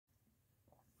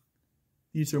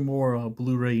These are more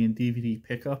Blu-ray and DVD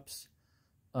pickups.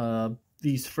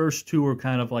 These first two are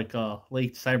kind of like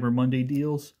late Cyber Monday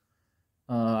deals.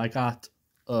 I got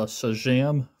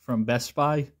Shazam from Best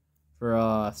Buy for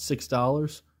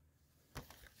 $6.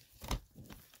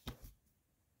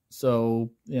 So,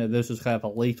 yeah, this is kind of a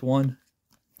late one.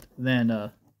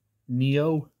 Then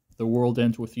Neo, The World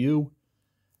Ends With You.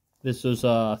 This was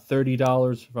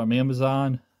 $30 from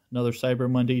Amazon, another Cyber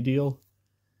Monday deal.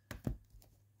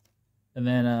 And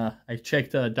then I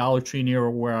checked Dollar Tree near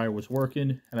where I was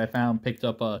working, and I picked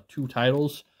up two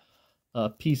titles,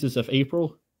 Pieces of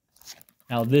April.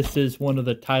 Now this is one of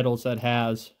the titles that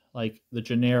has like the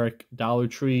generic Dollar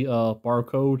Tree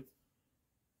barcode.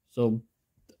 So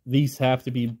these have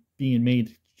to be being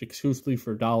made exclusively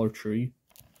for Dollar Tree.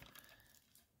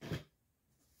 And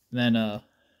then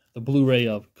the Blu-ray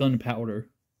of Gunpowder.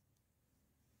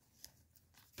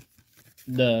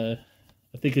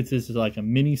 I think this is like a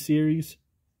mini series.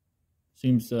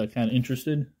 Seems kind of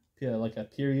interesting. Yeah, like a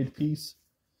period piece.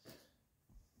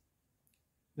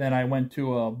 Then I went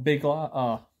to a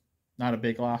not a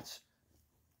Big Lots,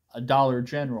 a Dollar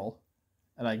General,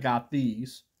 and I got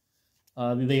these.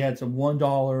 They had some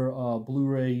 $1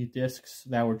 Blu-ray discs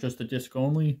that were just a disc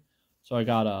only. So I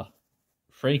got a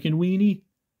Frankenweenie.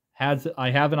 I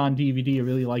have it on DVD. I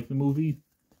really like the movie.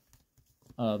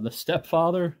 The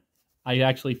Stepfather. I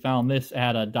actually found this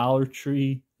at a Dollar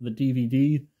Tree, the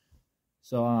DVD,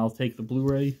 so I'll take the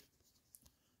Blu-ray.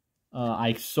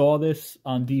 I saw this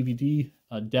on DVD,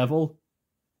 Devil.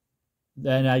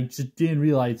 Then I just didn't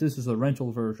realize this is a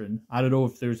rental version. I don't know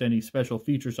if there's any special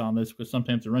features on this, because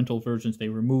sometimes the rental versions, they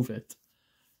remove it.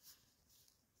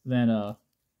 Then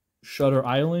Shutter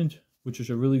Island, which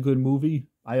is a really good movie.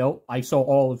 I saw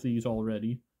all of these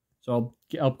already, so I'll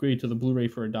upgrade to the Blu-ray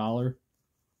for $1.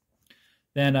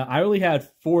 Then I only had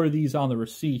 4 of these on the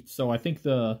receipt, so I think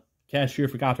the cashier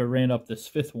forgot to round up this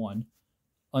 5th one,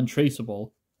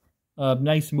 Untraceable.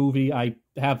 Nice movie. I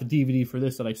have the DVD for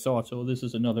this that I saw, so this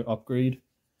is another upgrade.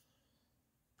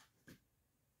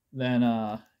 Then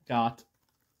got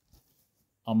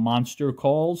A Monster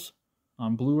Calls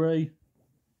on Blu-ray.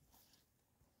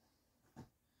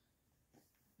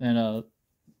 Then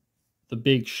The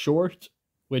Big Short,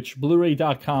 which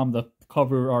Blu-ray.com, the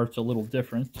cover art's a little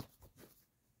different.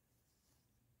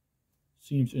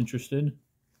 Seems interesting.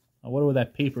 I wonder what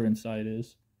that paper inside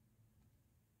is.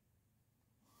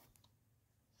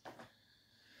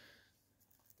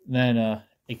 Then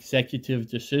Executive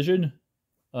Decision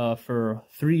for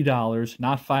 $3,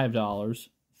 not $5,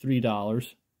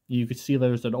 $3. You can see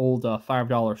there's an old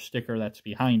 $5 sticker that's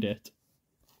behind it.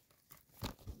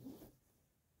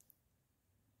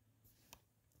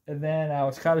 And then I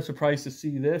was kind of surprised to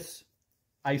see this.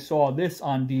 I saw this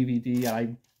on DVD.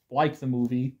 I like the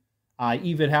movie. I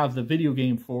even have the video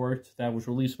game for it that was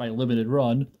released by Limited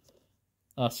Run.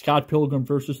 Scott Pilgrim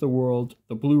vs. the World,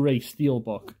 the Blu-ray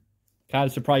Steelbook. Kind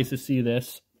of surprised to see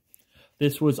this.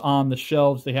 This was on the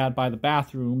shelves they had by the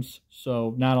bathrooms,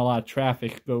 so not a lot of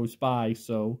traffic goes by.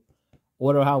 So I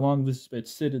wonder how long this has been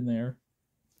sitting there.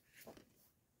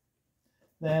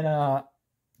 Then I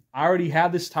already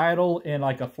had this title in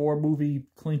like a 4-movie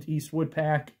Clint Eastwood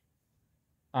pack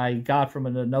I got from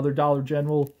another Dollar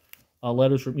General.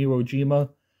 Letters from Iwo Jima.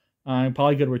 I'm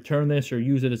probably going to return this or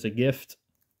use it as a gift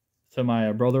to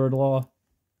my brother-in-law.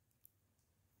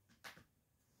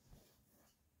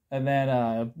 And then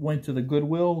I went to the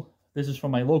Goodwill. This is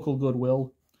from my local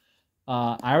Goodwill.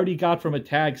 I already got from a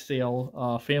tag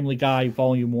sale Family Guy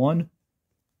Volume 1,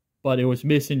 but it was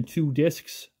missing 2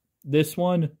 discs. This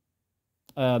one,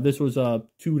 this was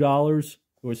 $2.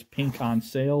 It was pink on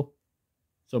sale.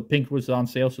 So pink was on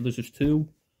sale, so this is 2.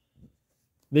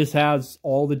 This has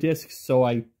all the discs, so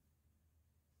I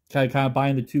kind of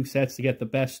buying the 2 sets to get the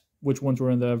best, which ones were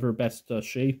in the ever best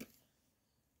shape.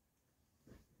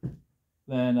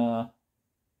 Then I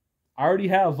already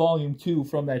have Volume 2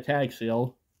 from that tag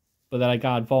sale, but then I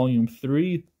got Volume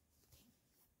 3.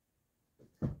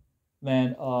 Then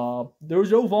there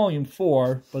was no Volume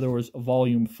 4, but there was a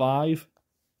Volume 5,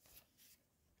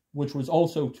 which was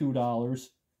also $2.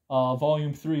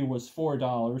 Volume 3 was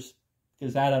 $4.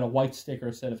 Because that had a white sticker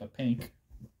instead of a pink.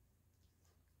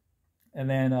 And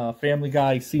then Family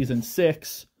Guy Season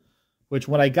 6, which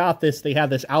when I got this, they had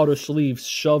this outer sleeve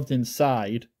shoved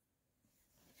inside.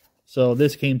 So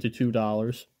this came to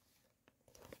 $2.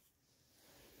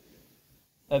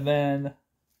 And then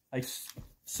I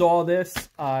saw this.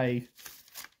 I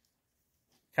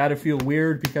kind of feel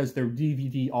weird because they're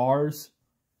DVD-Rs.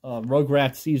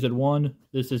 Rugrats Season 1.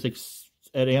 This is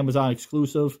an Amazon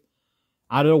exclusive.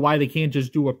 I don't know why they can't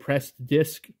just do a pressed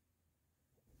disc.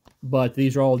 But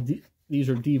these are all these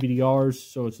are DVD-Rs,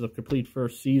 so it's the complete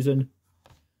first season.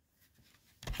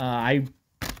 The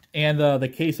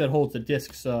case that holds the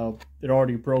discs, it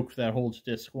already broke that holds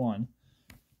disc 1.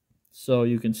 So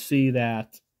you can see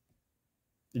that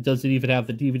it doesn't even have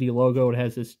the DVD logo. It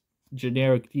has this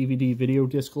generic DVD video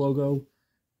disc logo. And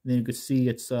then you can see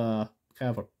it's kind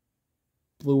of a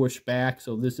bluish back,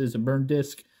 so this is a burn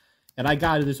disc. And I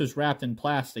got it, this was wrapped in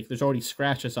plastic. There's already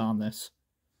scratches on this.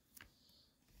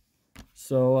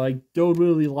 So I don't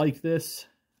really like this.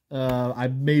 I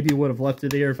maybe would have left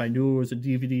it there if I knew it was a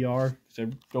DVD-R,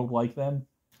 because I don't like them.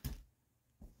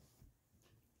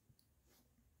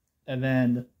 And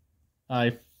then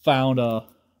I found the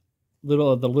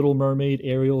Little Mermaid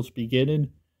Ariel's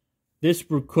Beginning. This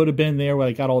could have been there when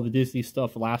I got all the Disney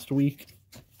stuff last week,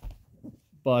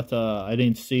 but I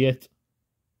didn't see it.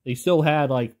 They still had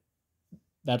like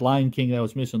that Lion King that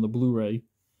was missing the Blu-ray.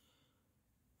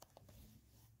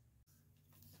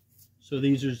 So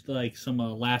these are like some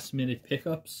last-minute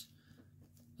pickups.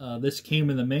 This came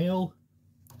in the mail.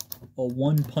 A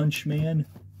One Punch Man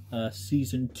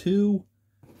Season 2.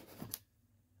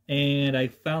 And I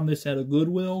found this at a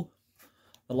Goodwill.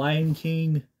 The Lion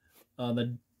King,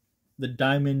 the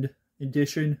Diamond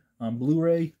Edition on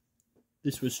Blu-ray.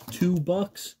 This was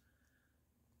 $2.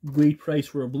 Great price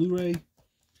for a Blu-ray.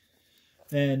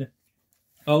 And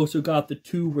I also got the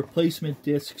 2 replacement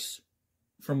discs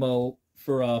for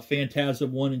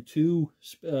Phantasm 1 and 2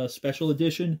 special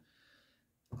edition,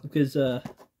 because the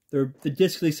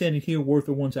discs they sent in here weren't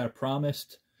the ones I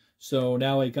promised. So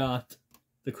now I got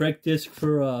the correct disc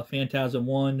for Phantasm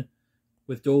 1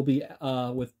 with Dolby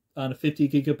on a 50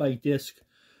 gigabyte disc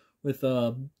with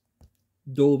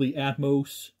Dolby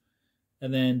Atmos,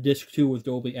 and then disc 2 with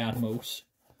Dolby Atmos.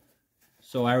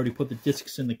 So I already put the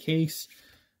discs in the case.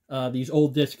 These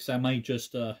old discs I might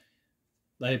just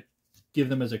give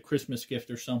them as a Christmas gift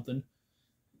or something.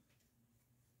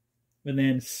 And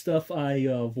then stuff I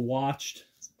have watched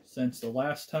since the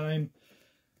last time.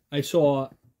 I saw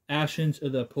Ashes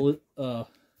of the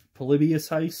Polybius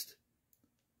Heist.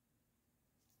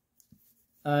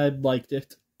 I liked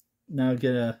it. Now I'm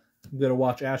gonna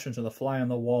watch Ashes of the Fly on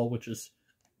the Wall, which is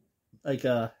like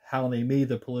how they made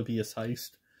the Polybius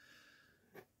Heist.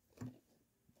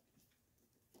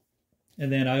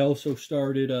 And then I also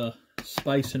started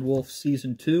Spice and Wolf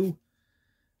Season 2.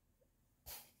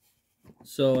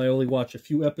 So I only watched a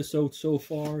few episodes so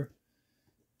far.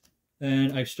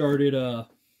 And I started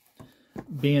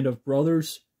Band of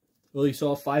Brothers. Only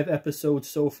saw 5 episodes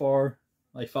so far.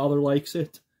 My father likes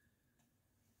it.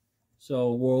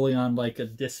 So we're only on like a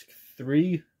disc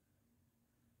 3.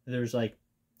 There's like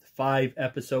 5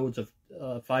 episodes of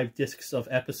 5 discs of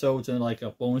episodes and like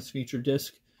a bonus feature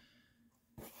disc.